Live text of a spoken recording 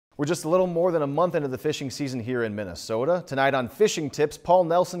We're just a little more than a month into the fishing season here in Minnesota. Tonight on Fishing Tips, Paul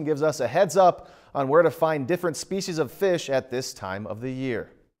Nelson gives us a heads up on where to find different species of fish at this time of the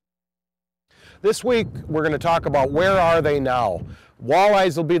year. This week we're going to talk about where are they now.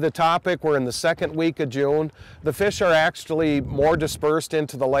 Walleyes will be the topic. We're in the second week of June. The fish are actually more dispersed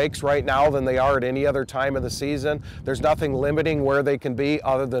into the lakes right now than they are at any other time of the season. There's nothing limiting where they can be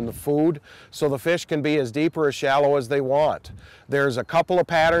other than the food, so the fish can be as deep or as shallow as they want. There's a couple of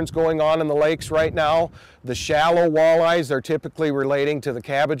patterns going on in the lakes right now. The shallow walleyes are typically relating to the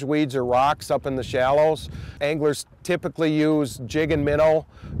cabbage weeds or rocks up in the shallows. Anglers typically use jig and minnow.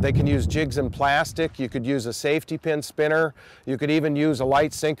 They can use jigs and plastic. You could use a safety pin spinner. You could even use a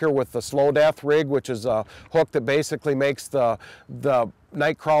light sinker with the slow death rig, which is a hook that basically makes the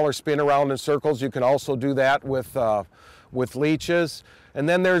night crawler spin around in circles. You can also do that with leeches. And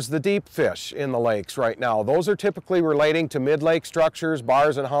then there's the deep fish in the lakes right now. Those are typically relating to mid-lake structures,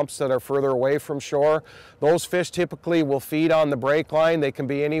 bars and humps that are further away from shore. Those fish typically will feed on the break line. They can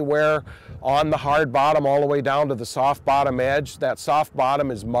be anywhere on the hard bottom all the way down to the soft bottom edge. That soft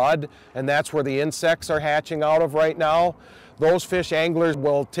bottom is mud, and that's where the insects are hatching out of right now. Those fish anglers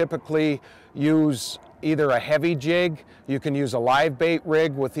will typically use either a heavy jig. You can use a live bait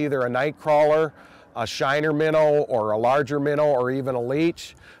rig with either a night crawler, a shiner minnow, or a larger minnow, or even a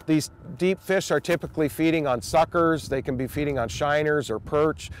leech. These deep fish are typically feeding on suckers. They can be feeding on shiners or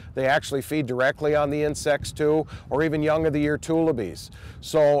perch. They actually feed directly on the insects too, or even young of the year tulipies.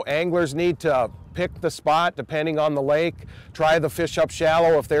 So anglers need to pick the spot depending on the lake. Try the fish up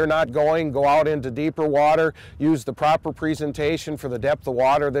shallow. If they're not going, go out into deeper water. Use the proper presentation for the depth of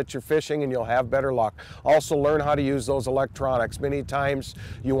water that you're fishing, and you'll have better luck. Also learn how to use those electronics. Many times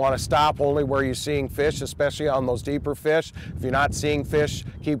you want to stop only where you're seeing fish, especially on those deeper fish. If you're not seeing fish,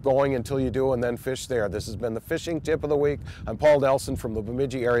 keep going until you do, and then fish there. This has been the Fishing Tip of the Week. I'm Paul Nelson from the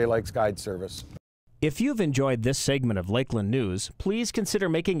Bemidji Area Lakes Guide Service. If you've enjoyed this segment of Lakeland News, please consider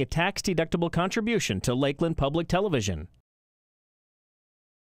making a tax-deductible contribution to Lakeland Public Television.